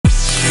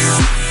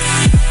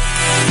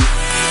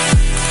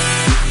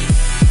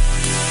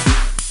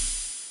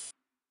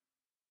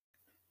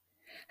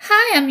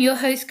Hi, I'm your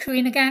host,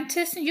 Karina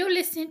Gantus, and you're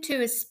listening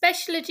to a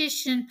special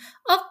edition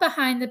of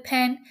Behind the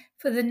Pen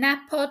for the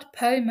NAPOD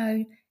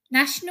POMO,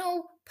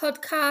 National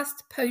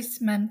Podcast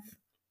Post Month.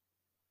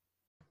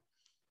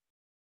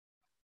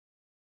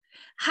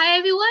 Hi,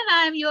 everyone.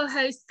 I'm your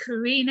host,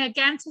 Karina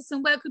Gantus,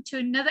 and welcome to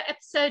another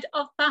episode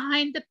of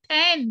Behind the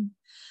Pen.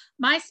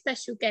 My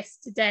special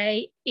guest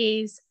today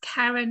is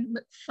Karen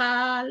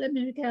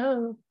McFarland.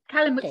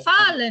 Karen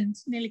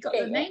McFarland, nearly got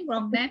the name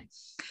wrong there.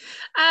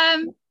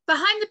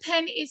 Behind the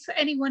Pen is for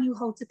anyone who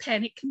holds a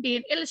pen. It can be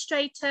an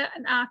illustrator,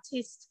 an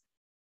artist,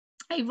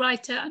 a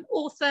writer, an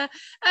author,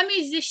 a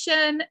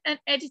musician, an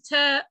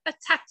editor, a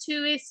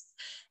tattooist,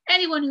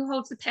 anyone who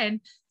holds a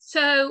pen.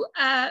 So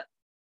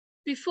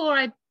before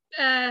I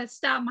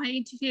start my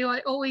interview, I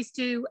always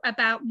do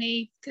about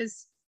me,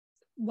 because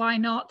why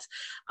not?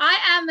 I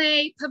am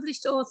a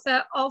published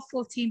author of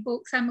 14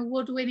 books. I'm an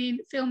award-winning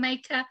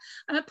filmmaker.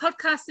 I'm a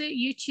podcaster,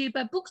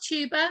 YouTuber,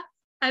 booktuber.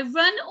 I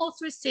run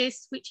Author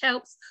Assist, which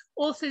helps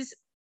authors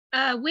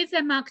with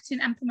their marketing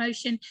and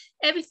promotion,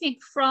 everything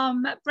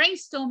from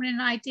brainstorming an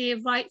idea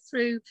right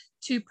through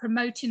to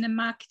promoting and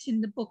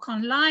marketing the book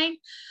online.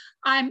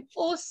 I'm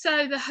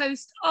also the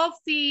host of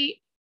the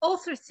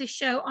Author Assist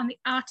show on the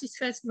Artist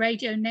First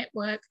Radio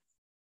Network.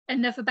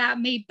 Enough about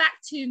me. Back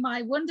to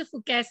my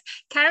wonderful guest,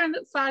 Karen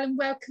McFarland.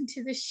 Welcome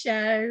to the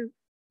show.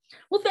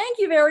 Well, thank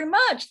you very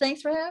much.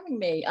 Thanks for having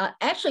me.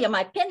 Actually,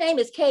 my pen name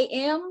is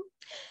KM.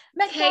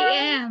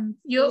 KM,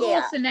 your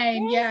author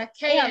name,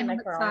 KM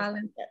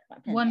McFarland.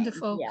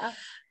 Wonderful. Yeah.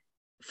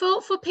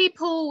 For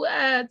people,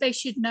 they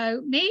should know,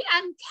 me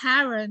and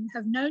Karen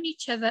have known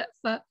each other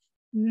for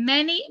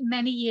many,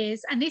 many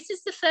years. And this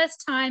is the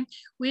first time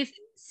we've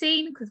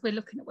seen, because we're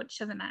looking at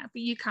each other now,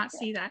 but you can't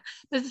see that.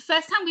 But it's the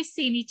first time we've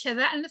seen each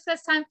other and the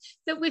first time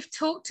that we've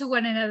talked to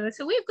one another.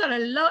 So we've got a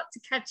lot to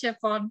catch up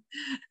on.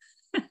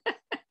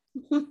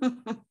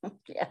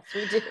 Yes,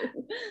 we do.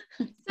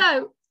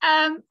 So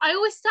I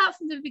always start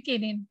from the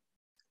beginning.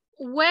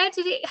 Where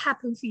did it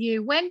happen for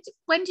you? When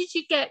did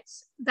you get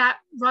that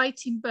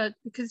writing bug?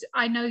 Because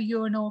I know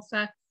you're an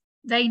author.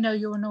 They know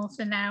you're an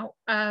author now.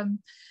 Were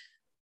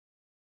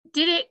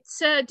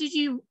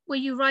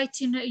you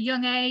writing at a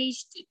young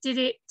age? Did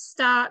it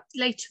start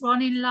later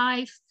on in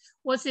life?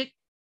 Was it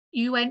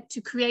you went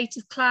to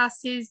creative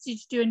classes? Did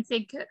you do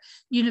anything at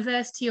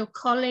university or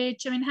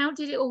college? I mean, how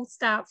did it all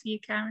start for you,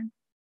 Karen?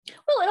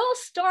 Well, it all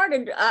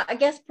started, I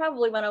guess,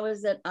 probably when I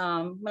was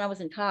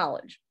in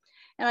college,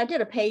 and I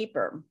did a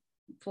paper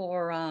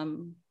for I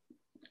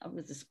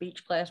was a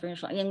speech class or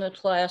English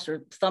class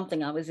or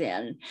something I was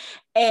in,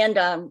 and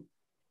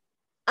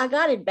I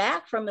got it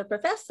back from the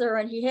professor,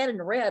 and he had it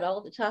in red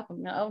all the top.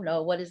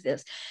 No, what is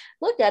this?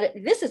 Looked at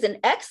it. This is an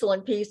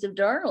excellent piece of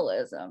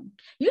journalism.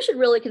 You should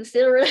really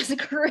consider it as a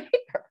career.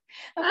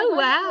 Oh,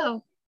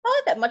 wow!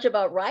 Not that much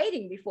about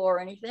writing before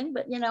or anything,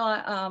 but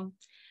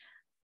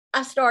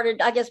I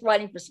started, I guess,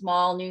 writing for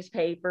small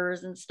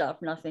newspapers and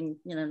stuff, nothing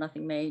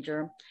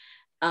major.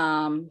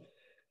 Just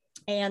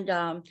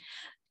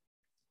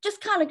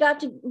kind of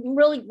got to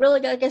really,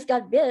 I guess,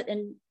 got bit.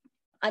 And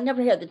I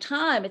never had the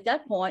time at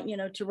that point,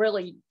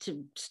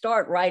 to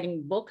start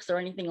writing books or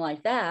anything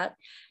like that.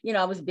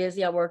 I was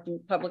busy. I worked in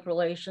public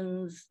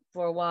relations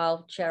for a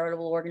while,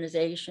 charitable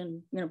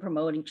organization,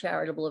 promoting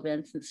charitable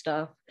events and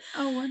stuff.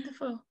 Oh,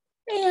 wonderful.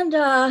 And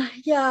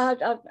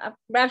I've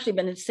actually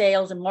been in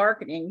sales and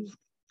marketing.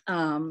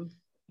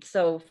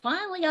 So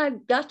finally I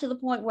got to the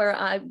point where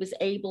I was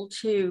able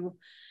to,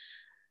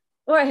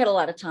 or I had a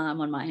lot of time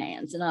on my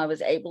hands, and I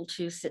was able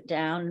to sit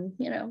down and,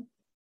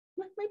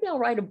 maybe I'll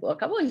write a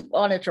book. I've always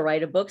wanted to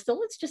write a book, so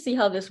let's just see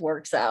how this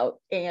works out.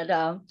 And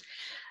I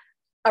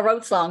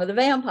wrote Song of the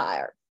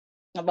Vampire.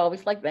 I've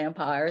always liked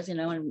vampires,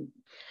 and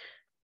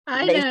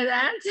I know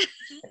that.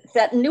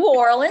 Set in New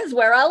Orleans,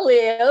 where I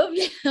live,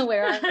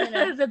 where I,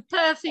 the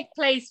perfect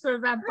place for a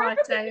vampire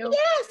tale.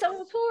 Yeah,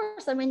 so of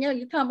course, I mean,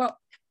 you kind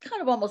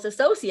of almost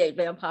associate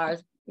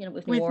vampires,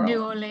 with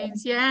New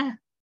Orleans, yeah.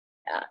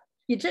 Yeah,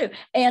 you do.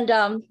 And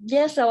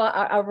so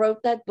I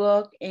wrote that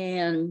book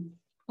and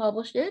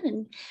published it,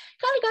 and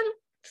kind of got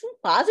some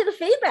positive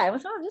feedback. I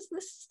was,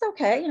 this is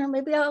okay,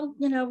 maybe I'll,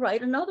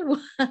 write another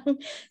one.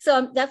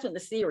 So that's when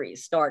the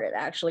series started.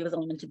 Actually, it was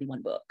only meant to be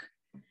one book.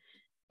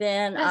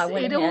 Then I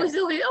went always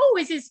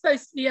is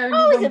supposed to be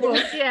only one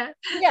book, yeah.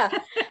 Yeah.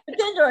 But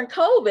then during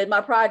COVID, my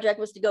project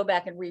was to go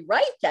back and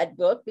rewrite that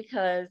book,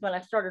 because when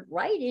I started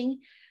writing,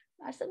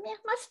 I said, man,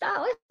 my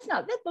style,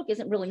 that book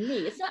isn't really me.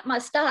 It's not my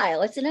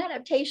style. It's an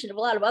adaptation of a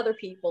lot of other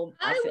people,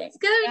 I think.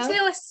 I was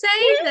going to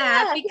say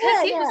that,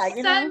 because it was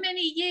so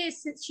many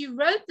years since you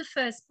wrote the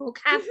first book.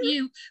 Have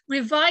you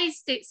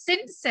revised it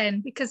since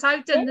then? Because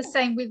I've done the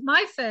same with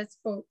my first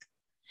book.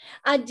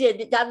 I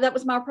did. That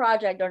was my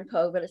project during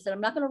COVID. I said,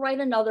 I'm not going to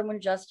write another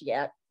one just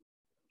yet.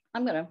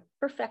 I'm going to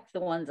perfect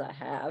the ones I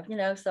have,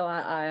 so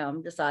I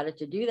decided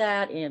to do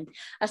that. And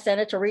I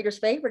sent it to Reader's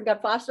Favorite and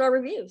got 5-star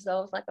reviews. So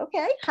I was like,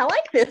 okay, I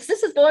like this.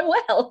 This is going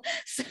well.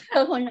 So,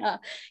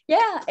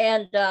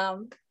 and,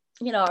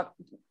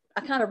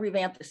 I kind of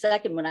revamped the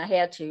second one. I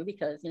had to,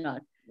 because,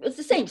 it's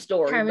the same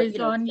story. Carries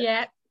on,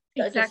 yeah,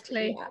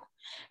 exactly.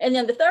 And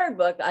then the third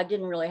book, I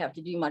didn't really have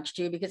to do much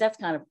to, because that's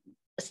kind of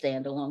a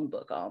standalone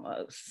book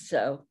almost.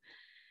 So,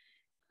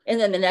 and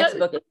then the next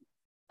book is,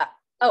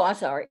 oh, I'm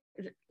sorry.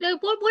 No,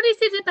 what is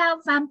it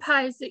about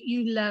vampires that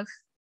you love?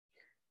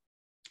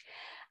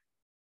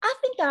 I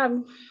think I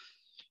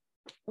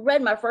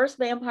read my first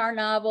vampire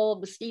novel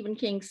was Stephen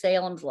King's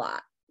Salem's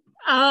Lot.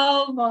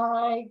 Oh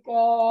my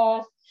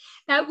God.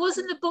 Now, it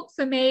wasn't a book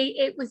for me,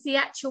 it was the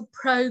actual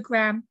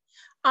program.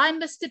 I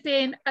must have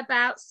been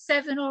about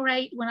 7 or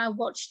 8 when I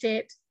watched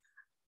it.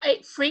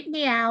 It freaked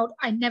me out.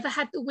 I never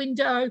had the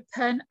window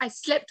open. I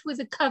slept with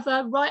a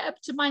cover right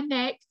up to my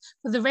neck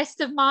for the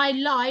rest of my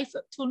life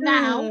up till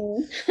now.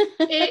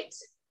 It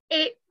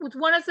was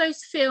one of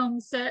those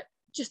films that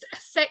just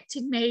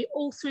affected me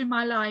all through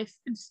my life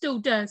and still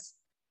does.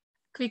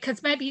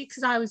 Because maybe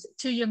because I was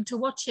too young to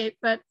watch it,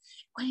 but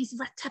when he's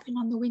tapping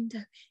on the window,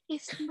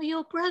 it's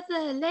your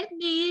brother, let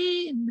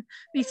me in.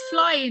 He's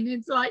flying.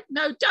 It's like,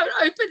 no,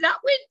 don't open that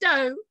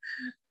window.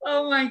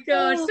 Oh my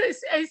gosh. So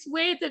it's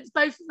weird that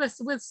both of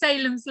us with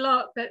Salem's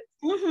Lot, that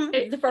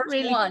the first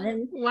really, one.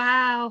 And,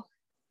 wow.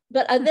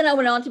 But then I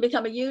went on to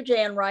become a huge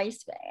Anne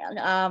Rice fan.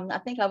 I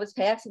think I was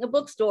passing a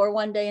bookstore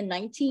one day in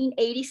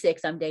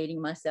 1986. I'm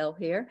dating myself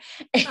here.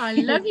 I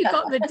love you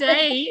got the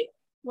date.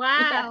 Wow.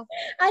 Yeah,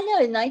 I know,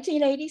 in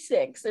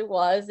 1986 it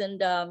was. And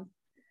the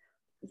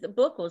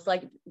book was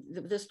like,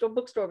 the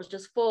bookstore was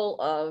just full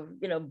of,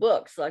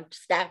 books like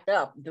stacked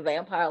up, the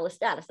Vampire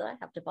Lestat. I said, I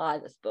have to buy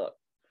this book.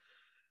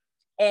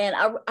 And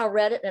I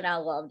read it and I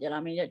loved it. I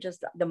mean, it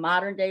just, the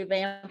modern day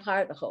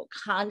vampire, the whole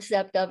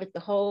concept of it,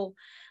 the whole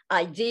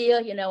idea,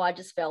 I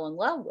just fell in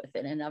love with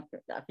it. And I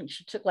think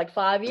she took like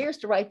 5 years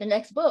to write the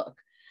next book.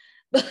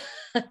 But,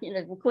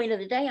 Queen of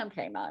the Damned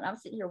came out, and I'm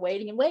sitting here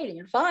waiting,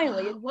 and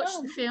finally, watch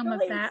the film of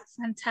that.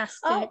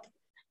 Fantastic.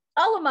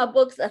 All of my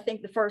books, I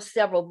think the first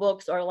several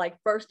books are like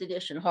first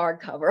edition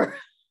hardcover,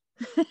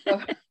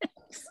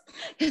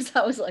 because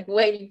I was like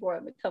waiting for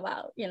them to come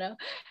out, and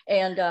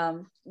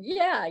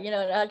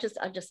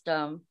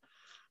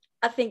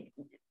I think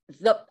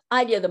the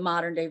idea of the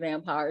modern day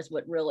vampire is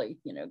what really,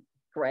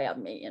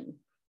 grabbed me, and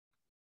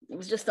it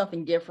was just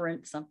something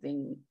different,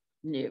 something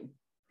new.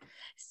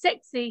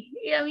 Sexy.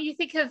 You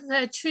think of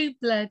True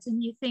Blood,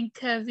 and you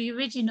think of the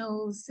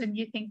originals, and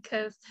you think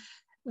of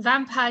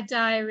Vampire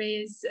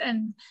Diaries,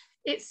 and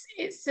it's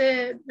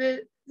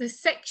the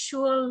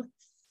sexual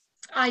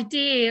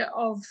idea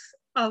of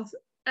a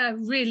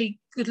really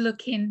good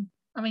looking.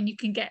 I mean, you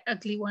can get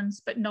ugly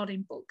ones, but not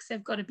in books.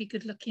 They've got to be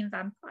good looking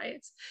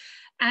vampires,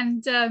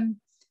 and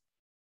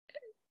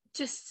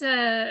just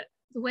the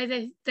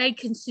way they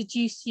can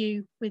seduce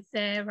you with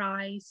their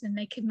eyes, and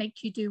they can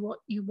make you do what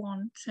you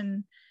want,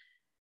 and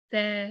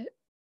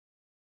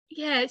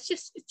it's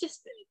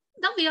just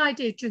not the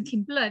idea of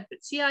drinking blood, but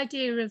it's the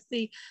idea of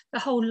the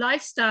whole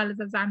lifestyle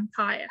of a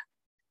vampire.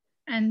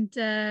 And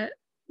I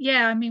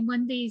mean,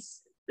 when the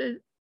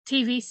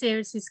TV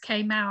series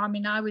came out, I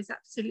mean, I was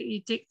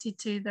absolutely addicted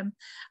to them.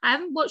 I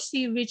haven't watched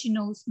the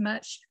originals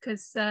much,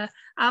 because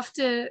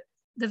after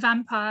the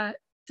Vampire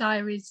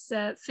Diaries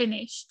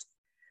finished,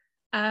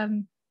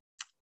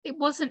 it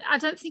wasn't, I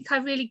don't think I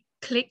really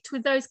clicked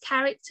with those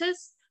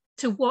characters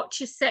to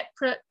watch a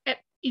separate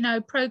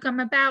program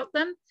about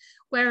them,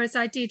 whereas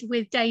I did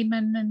with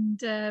Damon and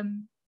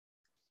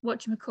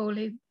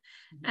whatchamacallit.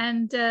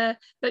 And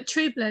but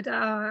True Blood,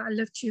 I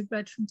love True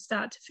Blood from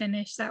start to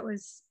finish. That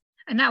was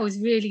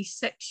really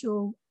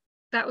sexual.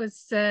 That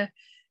was 18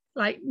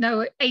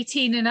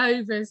 and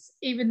overs,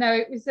 even though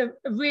it was a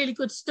really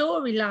good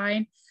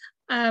storyline.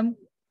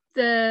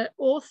 The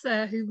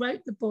author who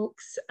wrote the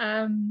books,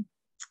 what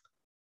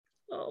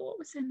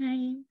was her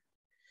name?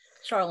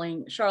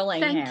 Charlene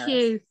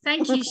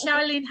Thank you,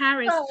 Charlene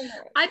Harris.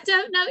 I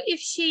don't know if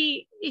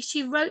she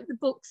wrote the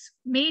books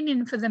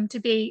meaning for them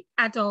to be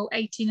adult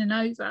 18 and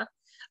over,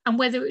 and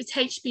whether it was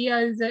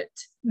HBO that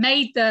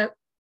made the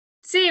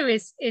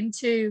series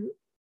into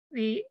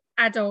the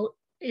adult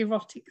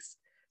erotics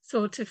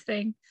sort of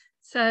thing.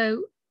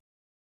 So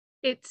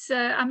it's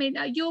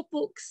your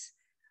books,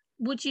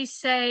 would you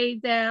say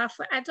they are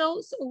for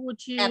adults, or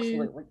would you?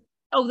 Absolutely.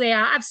 Oh, they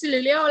are,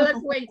 absolutely. Oh, I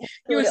love the way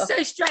you were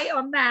so straight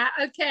on that.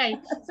 Okay,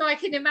 so I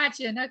can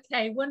imagine.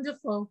 Okay,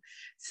 wonderful.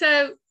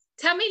 So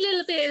tell me a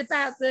little bit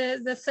about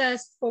the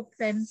first book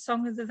then,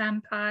 Song of the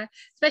Vampire,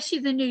 especially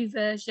the new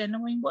version. I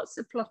mean, what's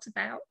the plot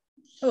about?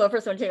 Well,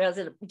 first I want to tell you, I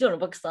was doing a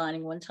book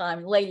signing one time,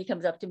 and a lady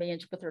comes up to me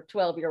and with her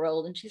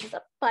 12-year-old, and she says,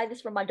 "I buy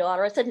this for my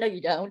daughter." I said, "No, you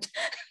don't.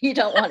 You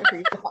don't want it for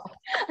your daughter."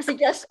 I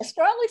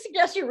strongly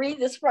suggest you read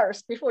this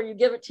first before you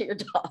give it to your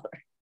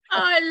daughter. Oh,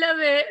 I love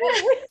it.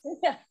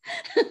 Yeah.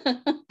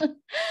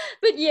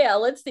 But yeah,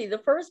 let's see. The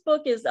first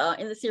book is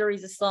in the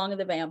series is Song of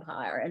the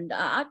Vampire. And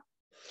I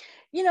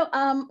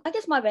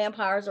guess my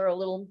vampires are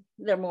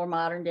they're more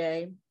modern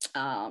day. He's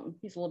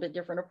a little bit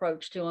different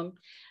approach to him.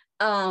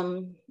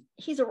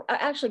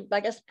 Actually,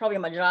 I guess probably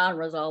my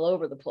genre is all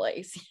over the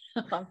place.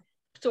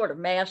 Sort of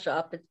mash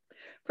up. It's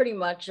pretty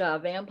much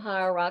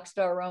vampire, rock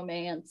star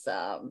romance.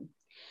 I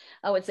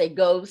would say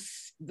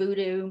ghosts,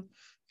 voodoo.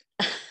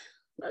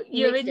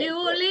 You're in New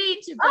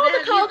Orleans. Oh,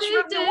 the culture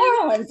of New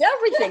Orleans,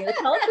 everything, the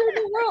culture of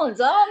New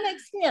Orleans, all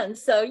mixed in.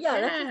 So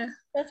yeah,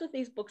 that's what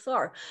these books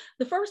are.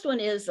 The first one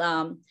is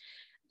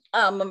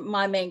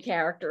my main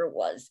character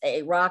was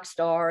a rock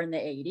star in the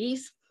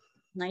 80s.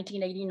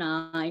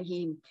 1989,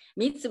 he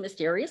meets a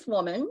mysterious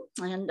woman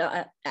and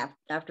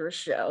after a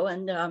show,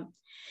 and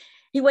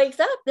he wakes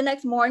up the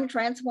next morning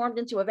transformed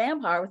into a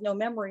vampire with no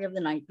memory of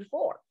the night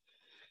before.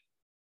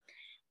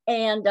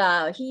 And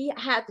he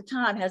at the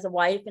time has a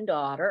wife and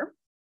daughter.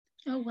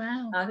 Oh,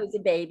 wow. Who's a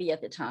baby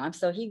at the time.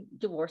 So he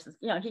divorces,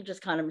 he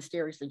just kind of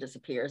mysteriously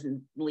disappears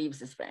and leaves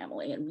his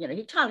family. And,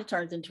 he kind of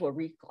turns into a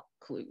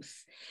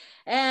recluse.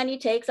 And he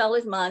takes all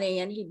his money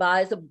and he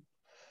buys a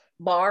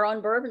bar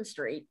on Bourbon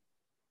Street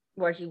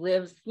where he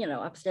lives,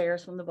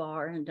 upstairs from the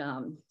bar, and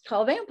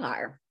called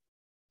Vampire.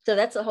 So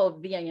that's the whole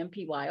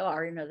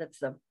VAMPYR, that's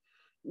the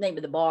name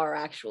of the bar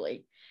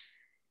actually,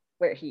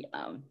 where he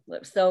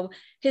lives. So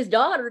his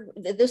daughter,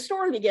 the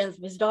story begins,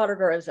 his daughter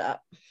grows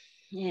up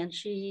and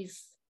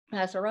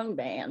has her own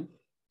band.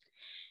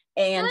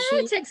 And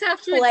she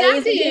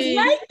plays in his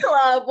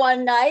nightclub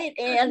one night,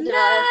 and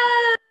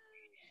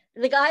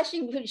the guy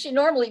she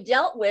normally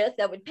dealt with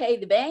that would pay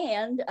the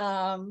band,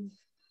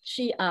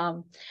 she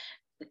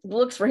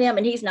looks for him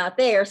and he's not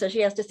there, so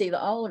she has to see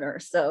the owner.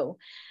 So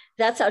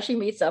that's how she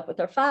meets up with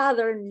her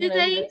father. And, did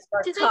they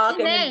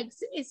connect?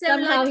 Is there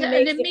like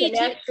an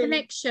immediate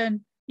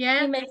connection?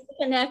 Yeah, he makes the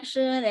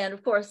connection, and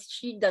of course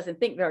she doesn't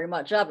think very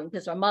much of him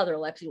because her mother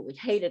absolutely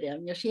hated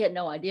him. She had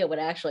no idea what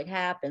actually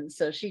happened,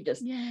 so she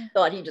just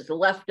thought he just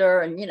left her,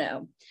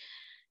 and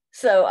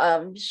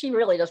so she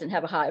really doesn't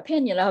have a high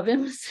opinion of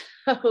him.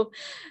 So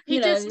he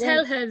just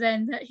tell her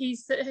then that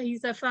he's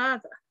her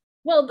father.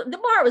 Well, the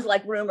bar was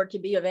like rumored to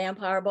be a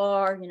vampire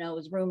bar. It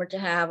was rumored to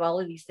have all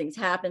of these things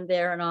happen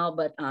there and all,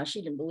 but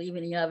she didn't believe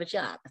any of it.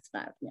 Yeah, that's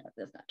not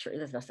true.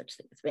 There's no such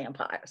thing as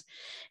vampires.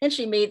 And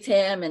she meets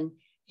him, and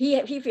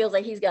he feels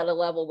like he's got to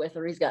level with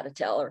her. He's got to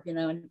tell her,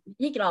 and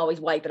he can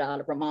always wipe it out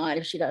of her mind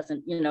if she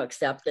doesn't,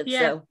 accept it. Yeah.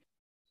 So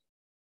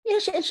yeah,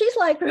 she's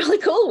like really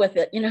cool with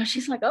it.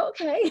 She's like,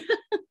 okay.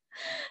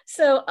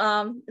 So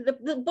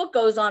the book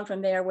goes on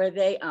from there, where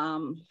they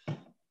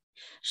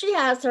she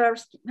has her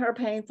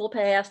painful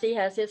past, he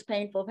has his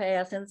painful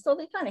past, and so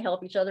they kind of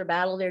help each other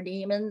battle their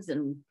demons.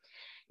 And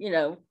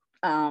giving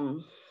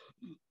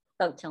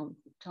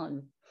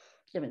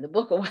the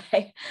book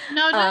away.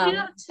 No, you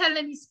don't tell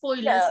any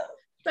spoilers. No.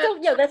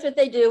 But, so that's what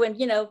they do, and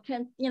they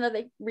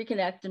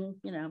reconnect, and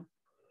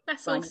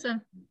that's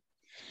awesome.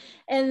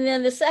 And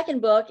then the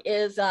second book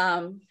is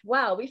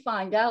we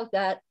find out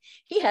that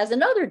he has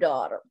another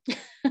daughter.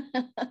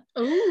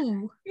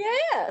 Ooh.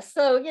 Yeah.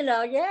 So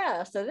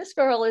so this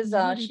girl is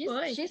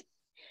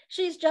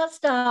she's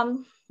just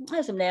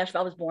has some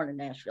Nashville. I was born in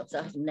Nashville, so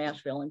I have some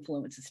Nashville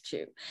influences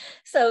too.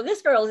 So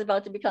this girl is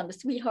about to become the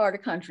sweetheart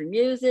of country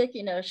music.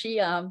 She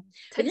but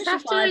then she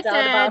finds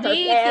out about her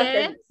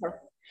past,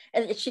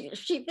 and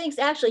she thinks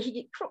actually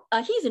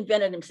he's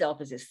invented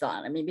himself as his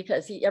son. I mean,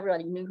 because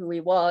everybody knew who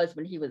he was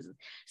when he was,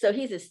 so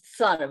he's his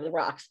son of the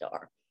rock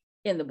star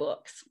in the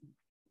books.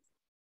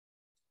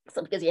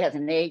 So because he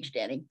hasn't aged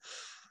any.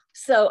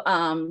 So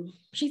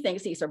she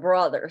thinks he's her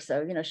brother.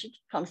 So, she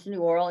comes to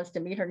New Orleans to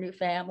meet her new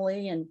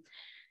family. And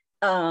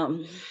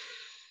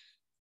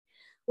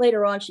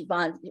later on, she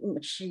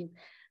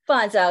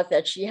finds out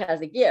that she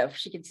has a gift.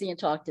 She can see and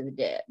talk to the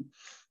dead.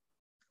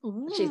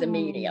 Ooh. She's a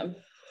medium.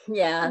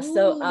 Yeah. Ooh.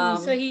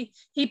 So he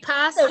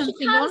passed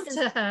something on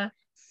to her.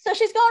 So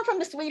she's gone from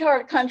the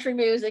sweetheart of country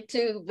music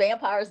to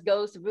vampires,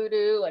 ghosts,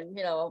 voodoo, and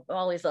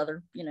all these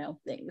other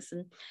things.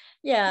 And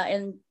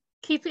and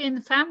keep it in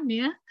the family,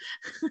 yeah.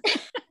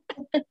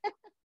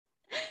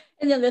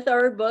 And then the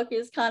third book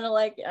is kind of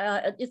like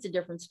it's a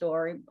different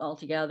story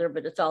altogether,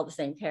 but it's all the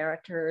same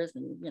characters,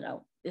 and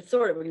it's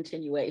sort of a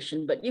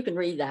continuation. But you can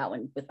read that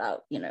one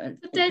without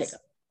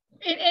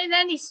in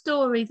any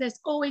story, there's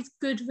always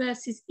good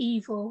versus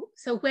evil.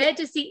 So where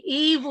does the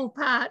evil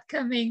part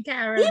come in,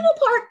 Karen? The evil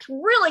part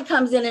really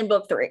comes in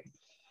book 3.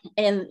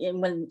 And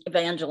when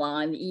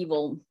Evangeline, the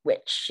evil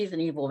witch, she's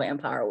an evil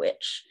vampire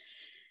witch.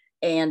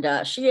 And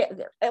I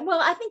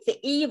think the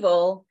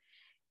evil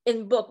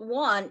in book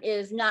 1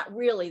 is not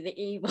really the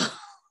evil.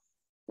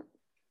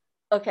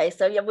 Okay,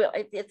 so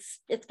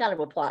it's kind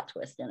of a plot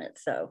twist in it.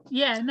 So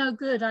yeah, no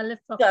good. I love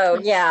plot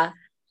twists. Yeah.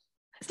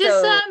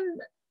 Does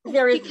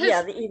there is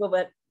the evil,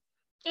 but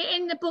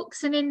in the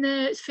books and in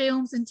the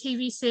films and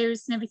TV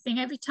series and everything,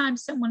 every time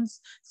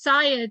someone's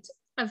sired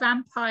a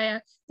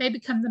vampire, they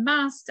become the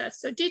master.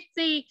 So did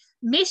the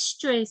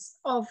mistress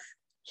of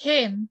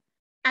him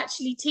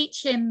actually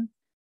teach him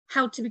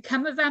how to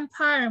become a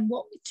vampire and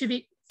what to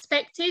be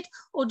expected,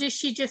 or does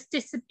she just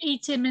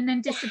eat him and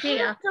then disappear?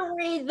 You have to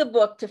read the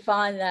book to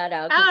find that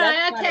out. All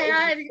right, okay.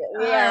 You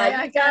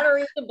got to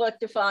read the book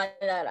to find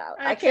that out.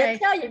 Okay. I can't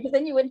tell you, because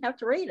then you wouldn't have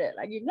to read it.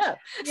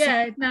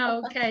 Yeah,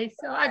 no, okay.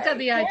 So I got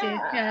the idea.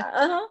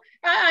 Yeah.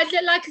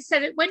 I like I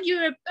said, when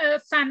you're a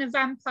fan of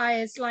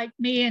vampires like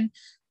me and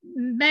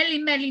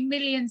many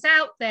millions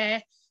out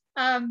there,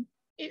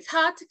 it's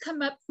hard to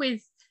come up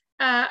with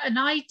an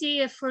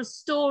idea for a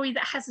story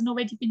that hasn't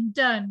already been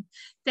done.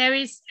 There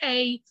is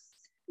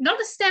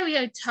not a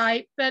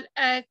stereotype, but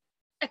a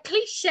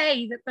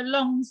cliche that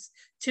belongs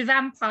to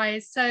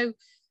vampires. So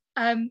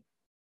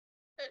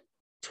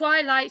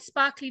Twilight,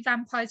 sparkly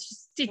vampires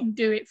just didn't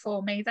do it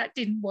for me. That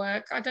didn't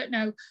work. I don't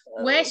know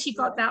where she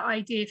got that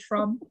idea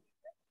from,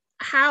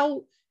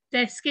 how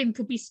their skin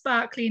could be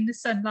sparkly in the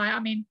sunlight.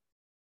 I mean,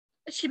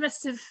 she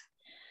must have,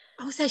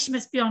 I would say she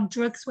must be on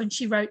drugs when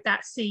she wrote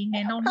that scene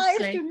in,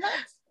 honestly. Do not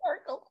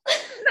sparkle.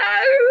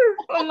 No,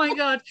 oh my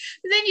God.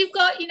 But then you've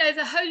got,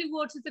 the holy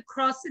water, the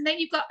cross, and then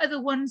you've got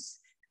other ones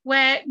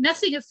where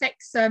nothing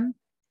affects them,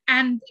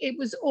 and it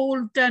was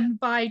all done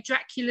by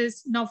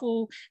Dracula's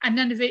novel, and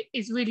none of it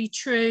is really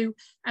true.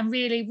 And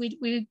really,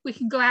 we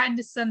can go out in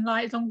the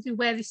sunlight as long as we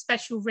wear this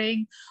special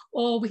ring,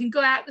 or we can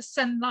go out the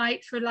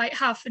sunlight for like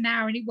half an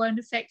hour and it won't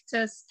affect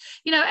us.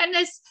 And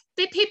there's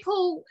the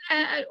people,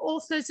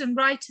 authors and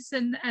writers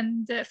and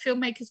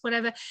filmmakers,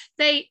 whatever,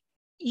 they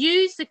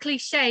use the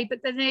cliche, but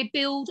then they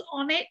build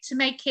on it to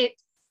make it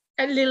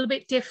a little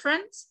bit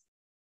different.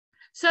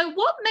 So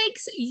what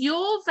makes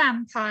your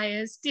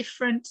vampires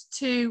different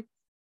to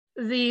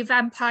the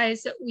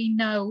vampires that we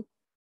know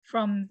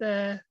from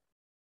the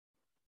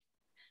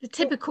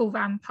typical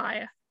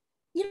vampire?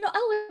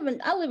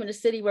 I live in a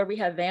city where we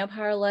have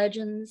vampire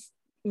legends.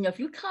 If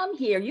you come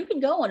here, you can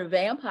go on a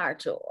vampire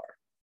tour.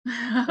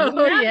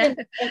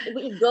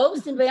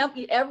 Ghosts and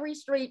vampires. Every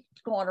street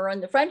corner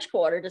in the French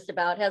Quarter just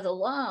about has a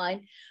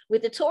line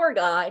with a tour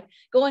guide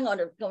going on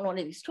one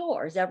of these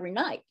tours every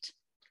night.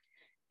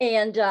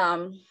 And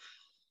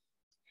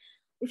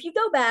if you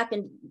go back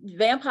and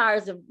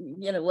vampires of,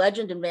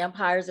 legend and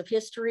vampires of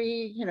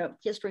history,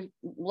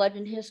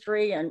 legend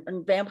history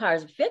and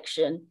vampires of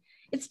fiction,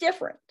 it's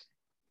different.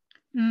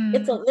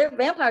 They're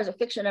vampires of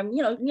fiction. And,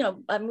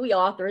 we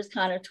authors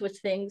kind of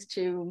twist things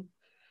to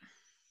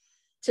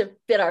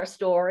fit our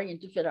story and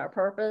to fit our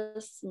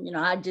purpose.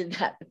 I did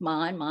that with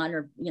mine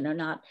are,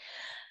 not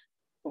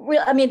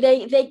real. I mean,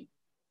 they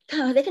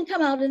can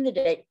come out in the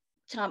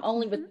daytime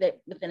only with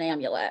an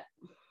amulet.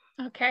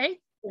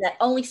 Okay. That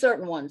only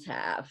certain ones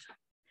have.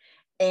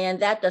 And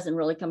that doesn't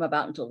really come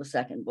about until the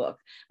second book.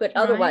 But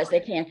otherwise, they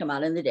can't come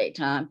out in the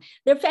daytime.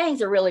 Their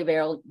fangs are really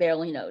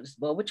barely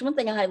noticeable, which one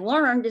thing I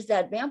learned is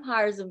that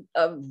vampires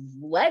of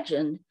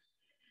legend,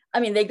 I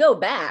mean, they go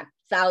back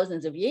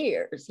thousands of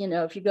years.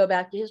 If you go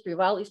back to history of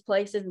all these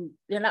places, and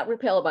they're not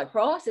repelled by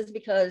crosses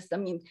because, I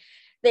mean,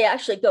 they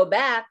actually go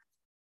back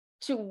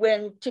to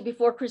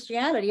before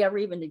Christianity ever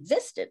even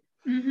existed.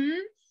 Mm-hmm.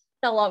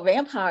 How long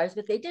vampires,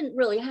 but they didn't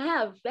really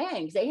have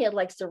fangs. They had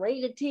like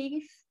serrated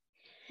teeth,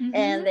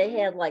 and they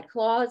had like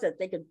claws that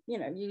they could,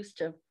 use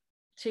to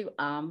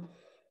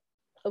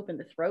open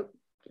the throat,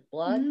 get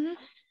blood.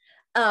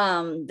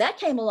 That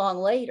came along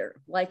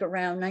later, like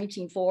around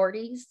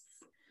 1940s,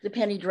 the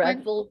Penny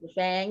Dreadful, the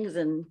fangs,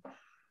 and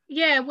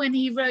when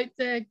he wrote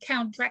the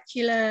Count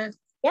Dracula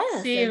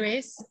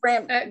series,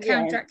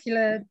 Count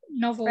Dracula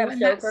novel, and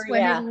that's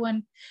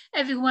when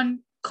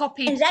everyone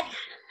copied. And that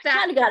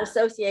kind of got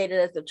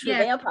associated as a true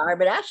vampire,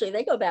 but actually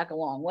they go back a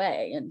long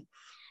way. And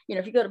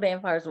if you go to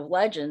vampires of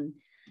legend,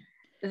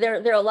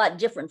 they're a lot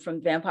different from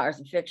vampires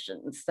of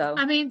fiction. So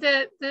I mean,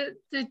 the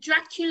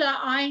Dracula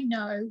I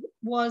know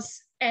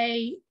was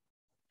a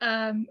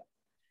how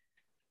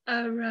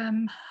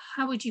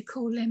would you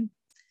call him?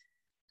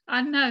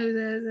 I know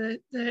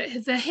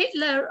the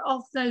Hitler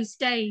of those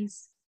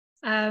days,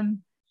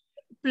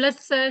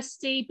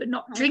 bloodthirsty, but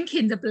not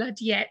drinking the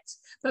blood yet,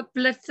 but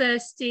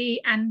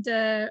bloodthirsty and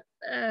a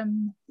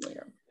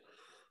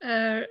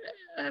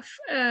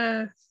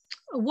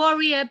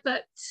warrior,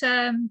 but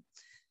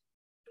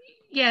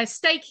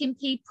staking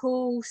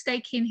people,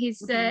 staking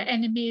his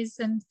enemies,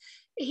 and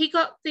he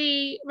got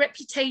the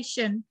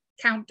reputation,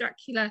 Count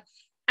Dracula,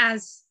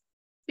 as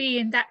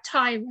being that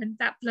tyrant,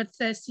 that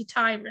bloodthirsty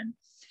tyrant.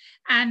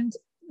 And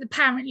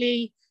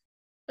apparently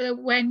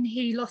when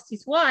he lost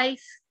his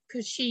wife,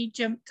 because she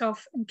jumped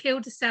off and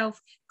killed herself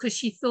because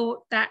she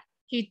thought that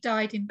he'd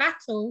died in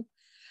battle,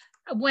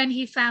 when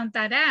he found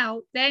that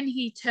out, then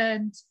he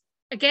turned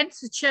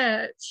against the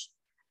church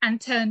and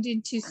turned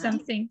into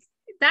something.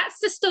 That's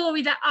the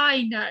story that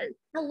I know.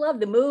 I love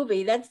the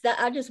movie.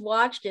 I just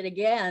watched it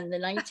again. The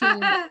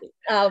 19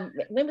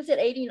 when was it?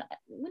 80?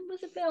 When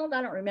was it filmed?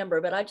 I don't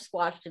remember, but I just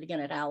watched it again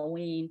at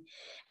Halloween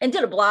and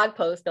did a blog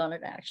post on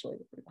it actually.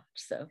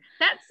 So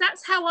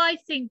that's how I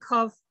think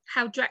of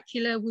how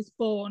Dracula was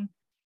born,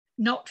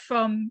 not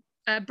from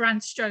Bram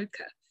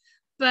Stoker,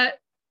 but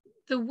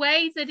the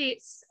way that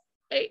it's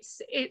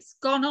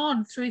gone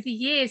on through the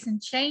years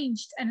and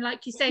changed. And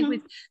like you say,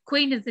 with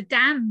Queen of the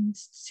Damned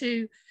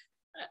to,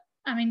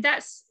 I mean,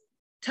 that's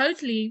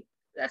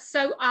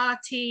so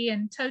arty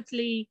and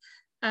totally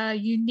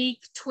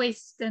unique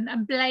twist.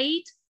 And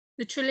Blade,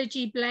 the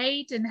trilogy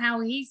Blade, and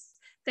how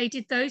they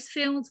did those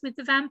films with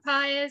the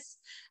vampires.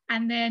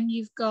 And then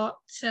you've got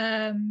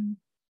her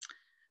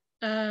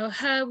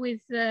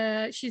with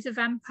she's a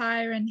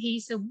vampire and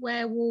he's a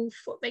werewolf.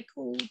 What they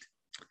called?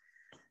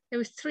 There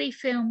was 3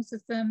 films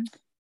of them.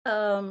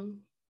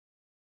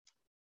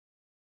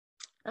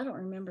 I don't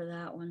remember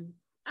that one.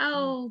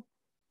 Oh,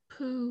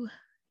 poo.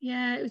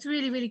 Yeah, it was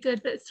really, really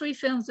good. But 3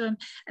 films on,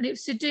 and it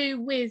was to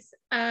do with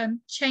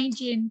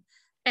changing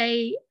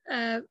a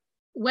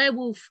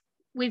werewolf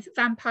with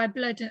vampire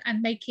blood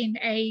and making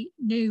a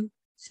new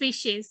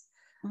species.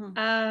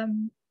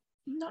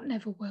 Not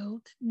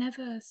Neverworld,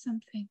 Never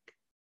something.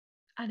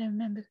 I don't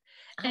remember.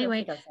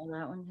 Anyway, I don't think I saw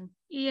that one.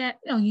 Yeah.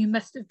 Oh, you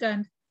must have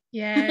done.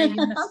 Yeah, you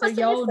must have.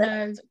 Oh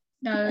no,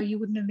 no, you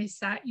wouldn't have missed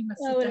that. You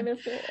must have done.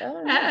 Missed it.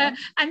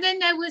 And then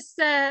there was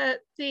the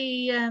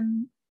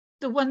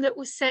one that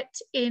was set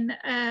in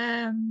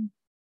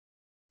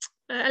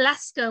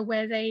Alaska,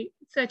 where they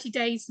 30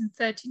 Days and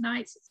 30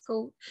 Nights it's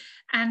called,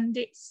 and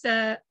it's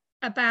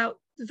about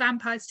the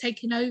vampires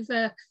taking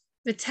over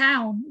the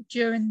town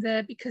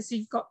because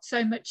you've got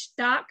so much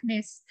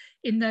darkness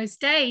in those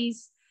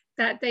days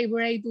that they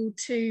were able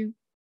to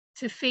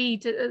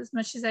feed as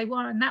much as they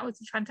want, and that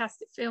was a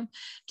fantastic film.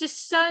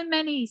 Just so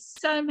many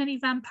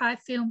vampire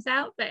films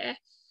out there,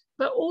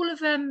 but all of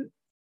them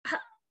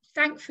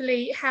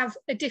thankfully have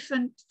a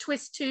different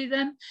twist to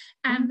them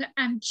and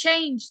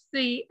change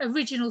the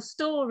original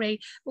story.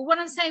 But what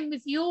I'm saying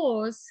with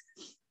yours,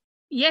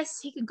 yes,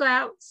 he can go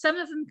out, some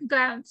of them can go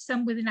out,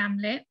 some with an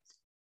amulet.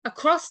 A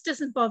cross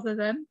doesn't bother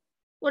them.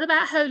 What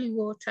about holy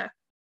water?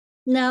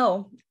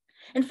 No.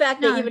 In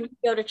fact, they even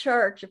go to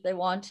church if they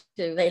want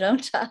to. They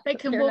don't. They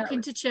can walk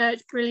into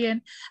church.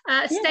 Brilliant.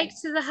 Stake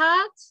to the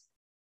heart?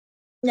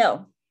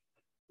 No.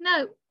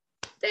 No.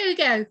 There you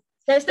go.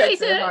 Is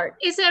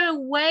there a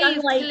way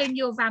of killing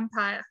your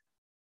vampire?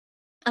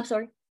 I'm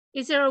sorry?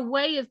 Is there a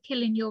way of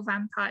killing your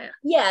vampire?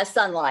 Yeah,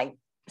 sunlight.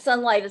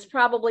 Sunlight is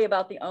probably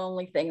about the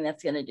only thing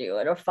that's going to do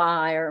it, or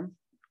fire,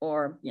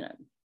 or,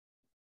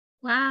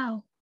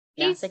 Wow.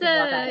 Yeah, he's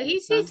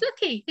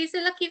lucky. He's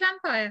a lucky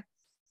vampire.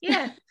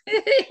 Yeah.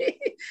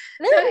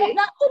 they're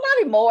not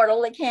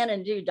immortal. They can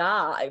and do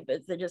die,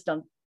 but they just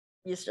don't.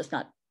 It's just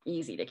not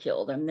easy to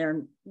kill them.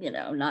 They're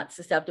not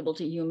susceptible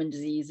to human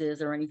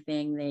diseases or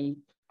anything.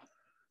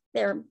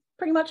 They're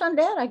pretty much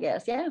undead, I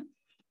guess. Yeah.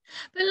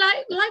 But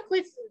like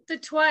with the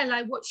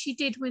Twilight, what she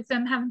did with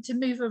them having to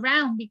move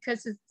around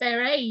because of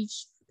their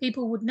age,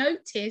 people would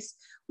notice,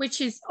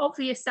 which is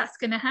obvious that's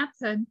going to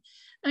happen.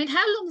 I mean,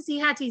 how long has he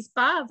had his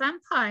bar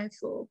Vampire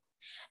for?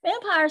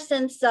 Vampire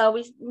since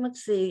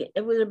let's see,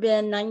 it would have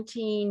been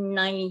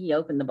 1990 he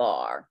opened the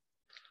bar.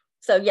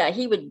 So yeah,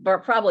 he would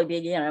probably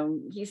be,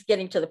 he's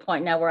getting to the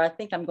point now where I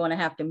think I'm going to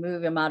have to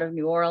move him out of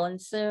New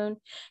Orleans soon,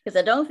 because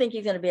I don't think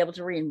he's going to be able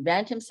to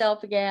reinvent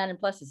himself again. And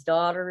plus his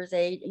daughter is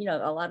a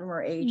lot of them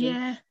are aging.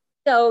 Yeah.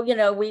 So,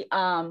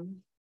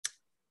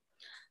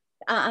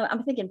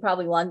 I'm thinking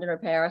probably London or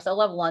Paris. I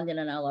love London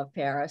and I love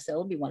Paris. So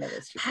it'll be one of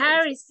those two.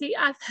 Paris, see,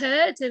 I've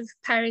heard of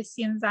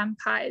Parisian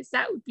vampires.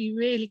 That would be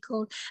really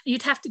cool.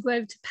 You'd have to go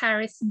over to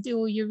Paris and do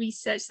all your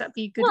research. That'd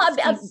be a good. Well,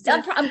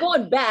 I'm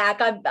going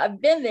back.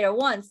 I've been there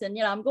once, and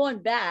I'm going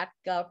back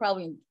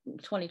probably in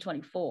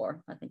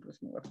 2024. I think was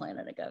when we're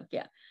planning to go.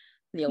 Yeah.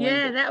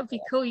 Yeah, that would be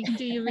cool. You can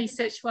do your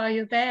research while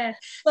you're there.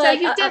 But so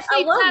you're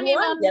definitely planning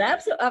London.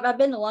 Absolutely. I've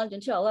been to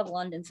London too. I love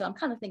London. So I'm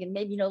kind of thinking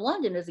maybe,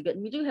 London is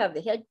we do have the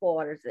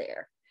headquarters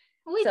there.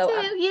 We do.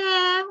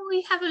 Yeah.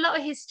 We have a lot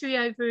of history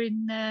over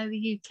in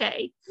the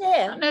UK.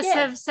 Yeah. Not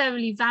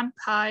necessarily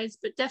vampires,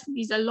 but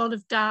definitely there's a lot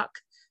of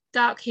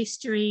dark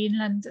history in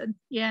London.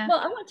 Yeah. Well,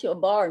 I went to a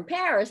bar in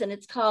Paris and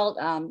it's called,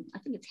 I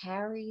think it's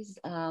Harry's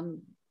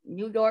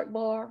New York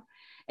Bar.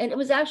 And it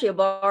was actually a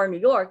bar in New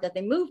York that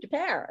they moved to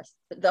Paris,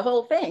 the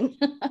whole thing.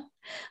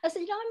 I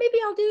said, maybe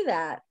I'll do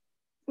that.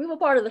 We were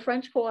part of the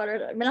French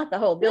Quarter. I mean, not the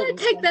whole building.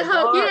 Take the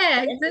whole,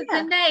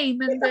 the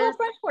name and the whole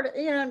French Quarter,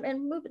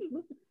 and move it.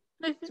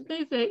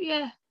 Move it,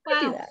 yeah.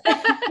 Wow.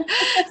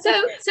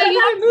 so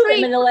you have moved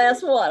him in the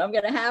last one. I'm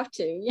going to have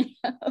to.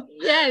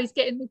 Yeah, he's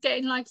getting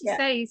like you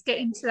say, he's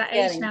getting to that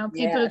age now.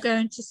 People are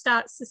going to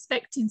start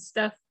suspecting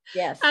stuff.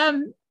 Yes.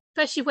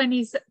 Especially when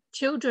his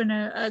children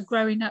are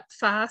growing up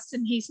fast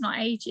and he's not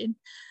aging.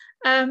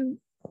 So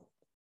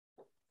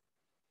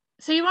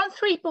you're on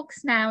 3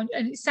 books now,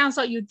 and it sounds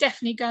like you're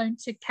definitely going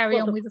to carry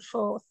on with the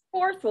 4th.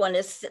 Fourth one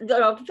is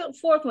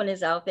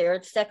out there.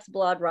 It's Sex,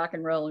 Blood, Rock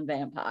and Roll, and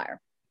Vampire.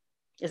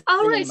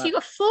 Right, so you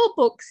got 4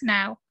 books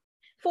now.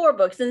 4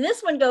 books, and this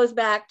one goes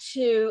back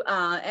to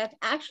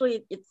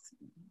actually it's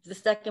the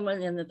second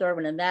one and the third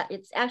one, and that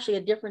it's actually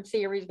a different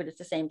series, but it's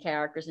the same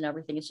characters and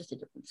everything. It's just a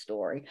different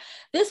story.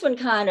 This one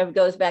kind of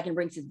goes back and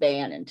brings his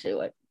band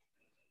into it.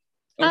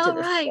 Right.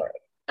 Story.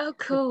 Oh,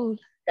 cool.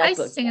 I used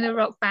to sing in a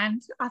rock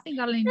band. I think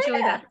I'll enjoy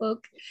that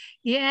book.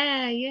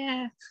 Yeah.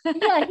 Yeah,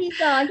 he's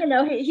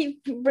he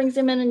brings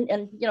him in,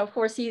 and of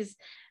course he's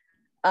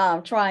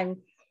trying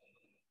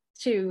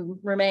to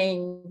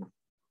remain,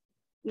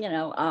 he's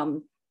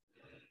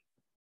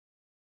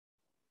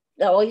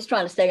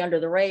trying to stay under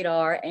the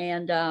radar,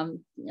 and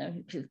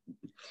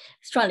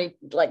he's trying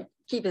to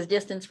keep his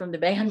distance from the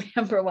band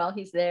member while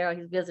he's there.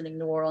 He's visiting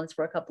New Orleans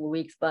for a couple of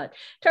weeks, but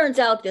turns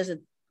out there's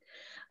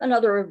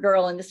another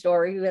girl in the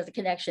story who has a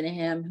connection to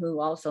him,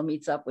 who also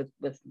meets up with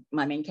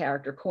my main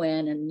character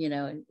Quinn, and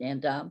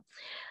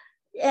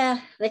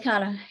yeah, they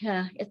kind of,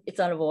 yeah, it's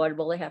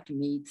unavoidable. They have to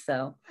meet.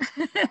 So,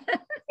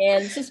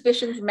 and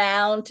suspicions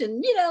mount,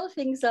 and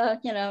things.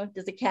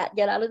 Does the cat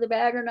get out of the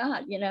bag or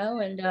not?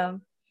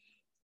 And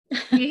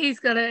he's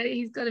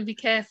gotta be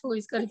careful.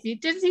 He's got to be.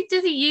 Does he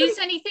use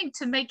anything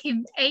to make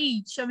him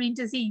age? I mean,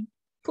 does he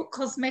put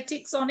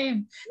cosmetics on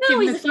him? No, Give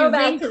him he's a a few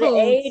throwback to the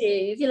wrinkles?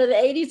 80s. The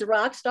 80s, the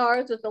rock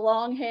stars with the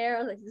long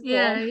hair, like this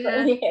Yeah, long yeah.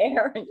 curly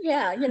hair. And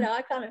yeah,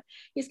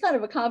 he's kind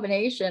of a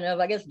combination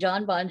of, I guess,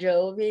 John Bon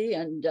Jovi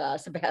and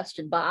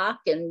Sebastian Bach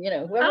and,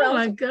 whoever Oh else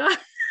my God.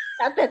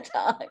 at that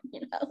time,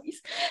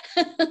 he's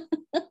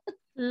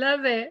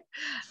Love it.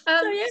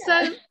 so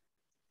yeah.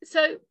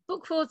 So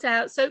book four's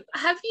out. So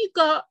have you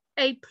got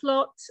a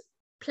plot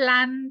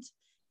planned,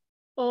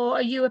 or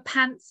are you a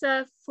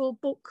pantser for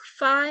book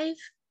 5?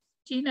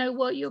 Do you know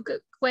where you're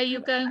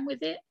going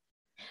with it?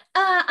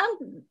 I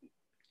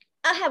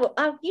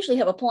usually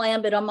have a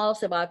plan, but I'm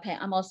also a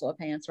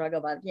pantser. I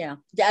go by,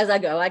 as I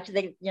go. I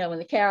think, when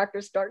the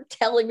characters start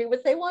telling me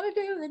what they want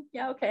to do, then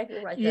okay,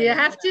 we'll write that. You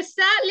have to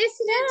start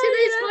listening to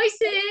these voices.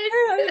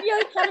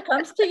 It kind of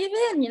comes to you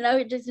then,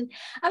 it doesn't.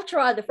 I've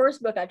tried the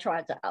first book. I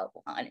tried to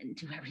outline and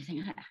do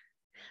everything. I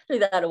threw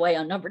that away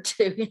on number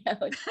 2. I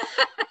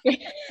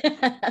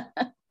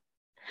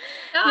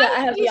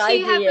have the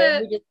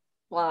idea. We just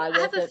fly with it.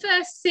 I have a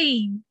first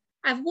scene.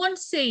 I have one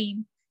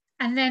scene.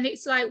 And then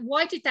it's like,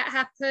 why did that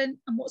happen?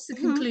 And what's the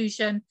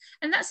conclusion?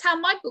 And that's how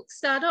my books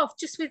start off,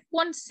 just with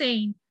one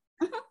scene.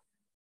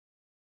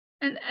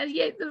 And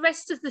yeah, the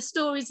rest of the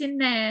story's in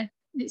there.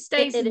 And it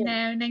stays in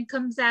there and then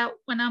comes out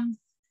when I'm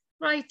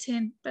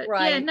writing. But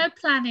yeah, no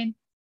planning.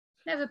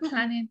 Never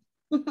planning.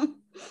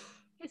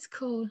 It's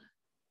cool.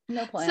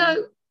 No plan.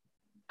 So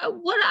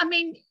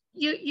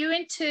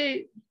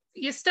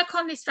you're stuck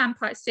on this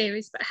vampire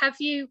series, but have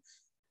you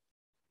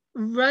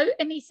wrote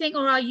anything,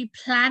 or are you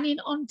planning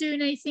on doing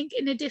anything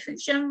in a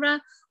different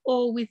genre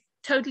or with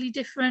totally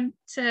different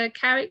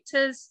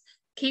characters,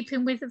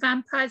 keeping with the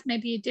vampires,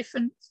 maybe a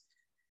different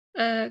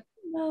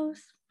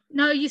knows?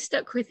 No, you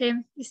stuck with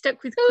him. You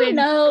stuck with Who Quinn.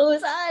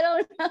 knows? I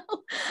don't know.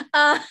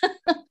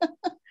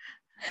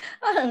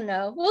 I don't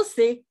know. We'll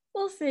see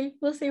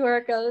where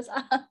it goes.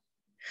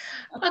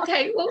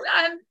 Okay, well,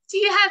 do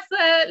you have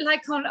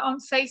like on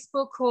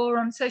Facebook or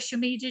on social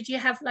media, do you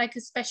have like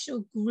a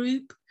special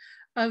group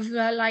of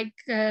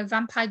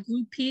vampire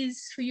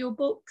groupies for your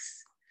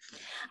books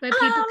where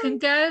people can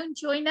go and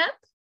join up?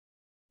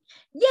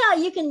 Yeah,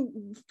 you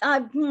can.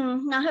 I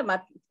have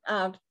my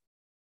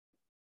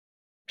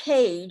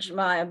page,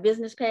 my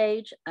business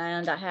page,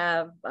 and I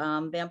have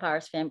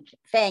Vampires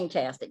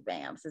Fantastic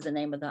Vamps is the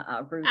name of the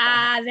group.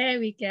 There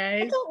we go.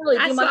 I don't really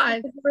do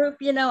much with the group,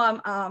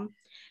 I'm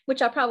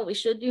which I probably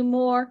should do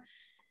more.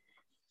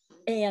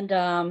 And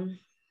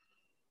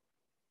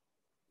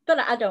but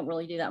I don't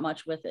really do that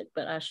much with it,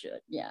 but I should.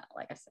 Yeah,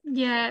 like I said.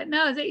 Yeah,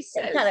 no,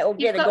 kind of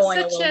get it going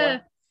a little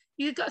more.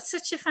 You've got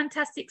such a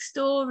fantastic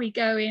story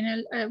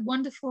going, a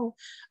wonderful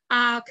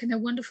arc and a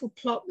wonderful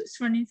plot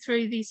that's running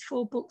through these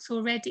 4 books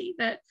already.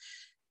 That,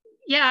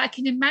 yeah, I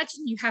can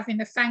imagine you having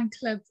a fan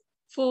club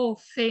for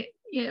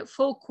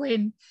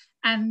Quinn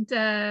and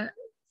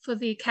for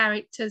the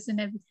characters and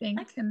everything.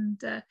 And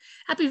that'd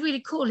be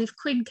really cool if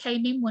Quinn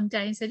came in one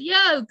day and said,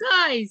 "Yo,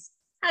 guys,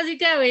 how's it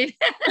going?"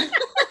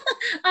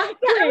 I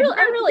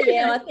really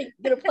am. I think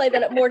I'm going to play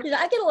that up more because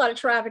I get a lot of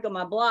traffic on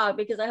my blog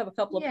because I have a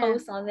couple of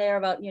posts on there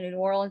about New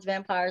Orleans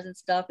vampires and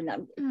stuff,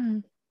 and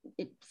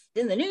it's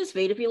in the news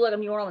feed. If you look up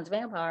New Orleans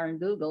vampire in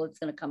Google, it's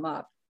going to come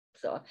up.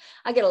 So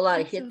I get a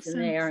lot of hits in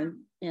there,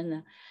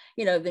 and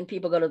then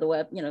people go to the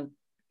web,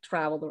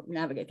 travel to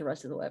navigate the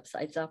rest of the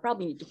website. So I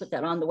probably need to put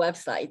that on the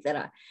website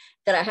that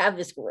I have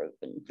this group,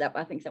 and that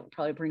I think that would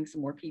probably bring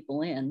some more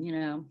people in.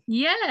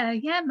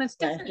 Yeah, most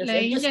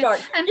definitely. Just start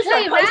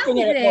play around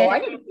with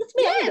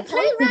it.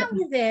 Play around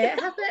with it.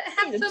 Have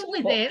fun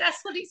with it.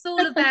 That's what it's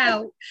all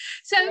about.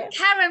 So,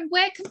 Karen,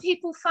 where can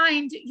people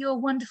find your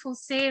wonderful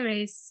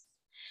series?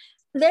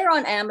 They're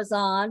on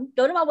Amazon.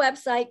 Go to my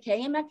website,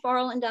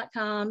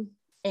 kmcfarland.com,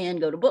 and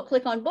go to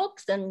click on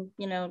books, and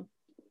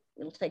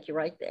it'll take you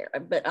right there.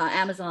 But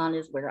Amazon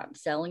is where I'm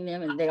selling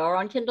them, and they are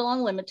on Kindle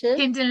Unlimited.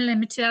 Kindle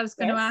Unlimited, I was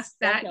going to ask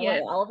that.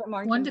 Yeah, all of them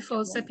are wonderful.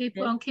 Kindle so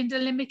people on Kindle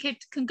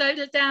Unlimited can go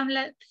to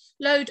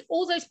download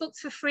all those books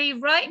for free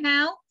right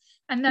now.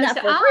 And those not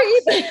that for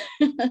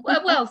free,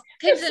 well,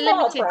 Kindle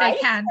Unlimited they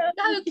can.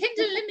 No,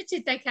 Kindle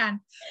Unlimited they can.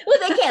 Well,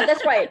 they can.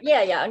 That's right.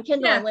 Yeah. On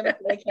Kindle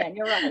Unlimited they can.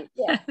 You're right.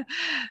 Yeah.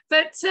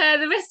 But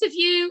the rest of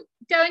you,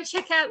 go and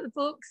check out the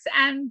books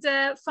and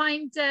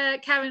find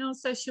Karen on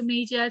social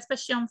media,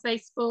 especially on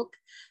Facebook.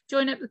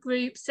 Join up the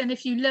groups, and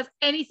if you love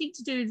anything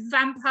to do with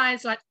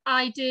vampires like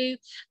I do,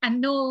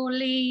 and New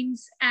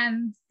Orleans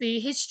and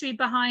the history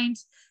behind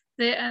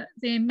the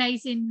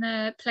amazing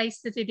place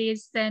that it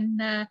is,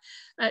 then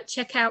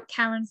check out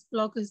Karen's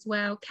blog as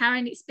well.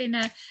 Karen, it's been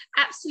an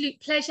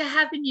absolute pleasure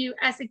having you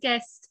as a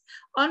guest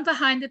on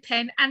Behind the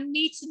Pen and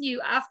meeting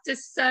you after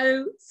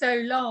so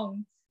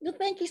long. Well,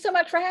 thank you so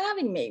much for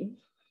having me.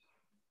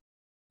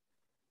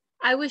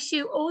 I wish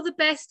you all the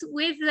best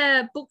with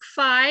book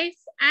 5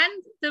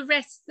 and the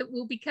rest that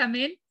will be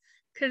coming.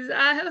 Because who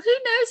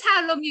knows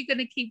how long you're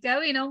going to keep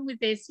going on with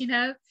this, you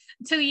know,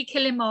 until you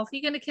kill him off.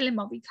 You're going to kill him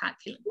off. You can't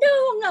kill him.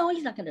 No,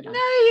 he's not going to die. No,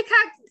 you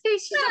can't.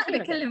 She's not going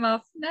to kill him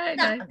off.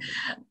 No.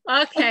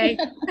 Okay.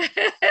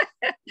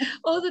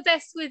 All the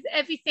best with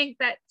everything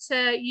that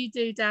you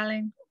do,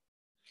 darling.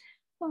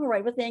 All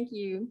right. Well, thank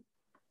you.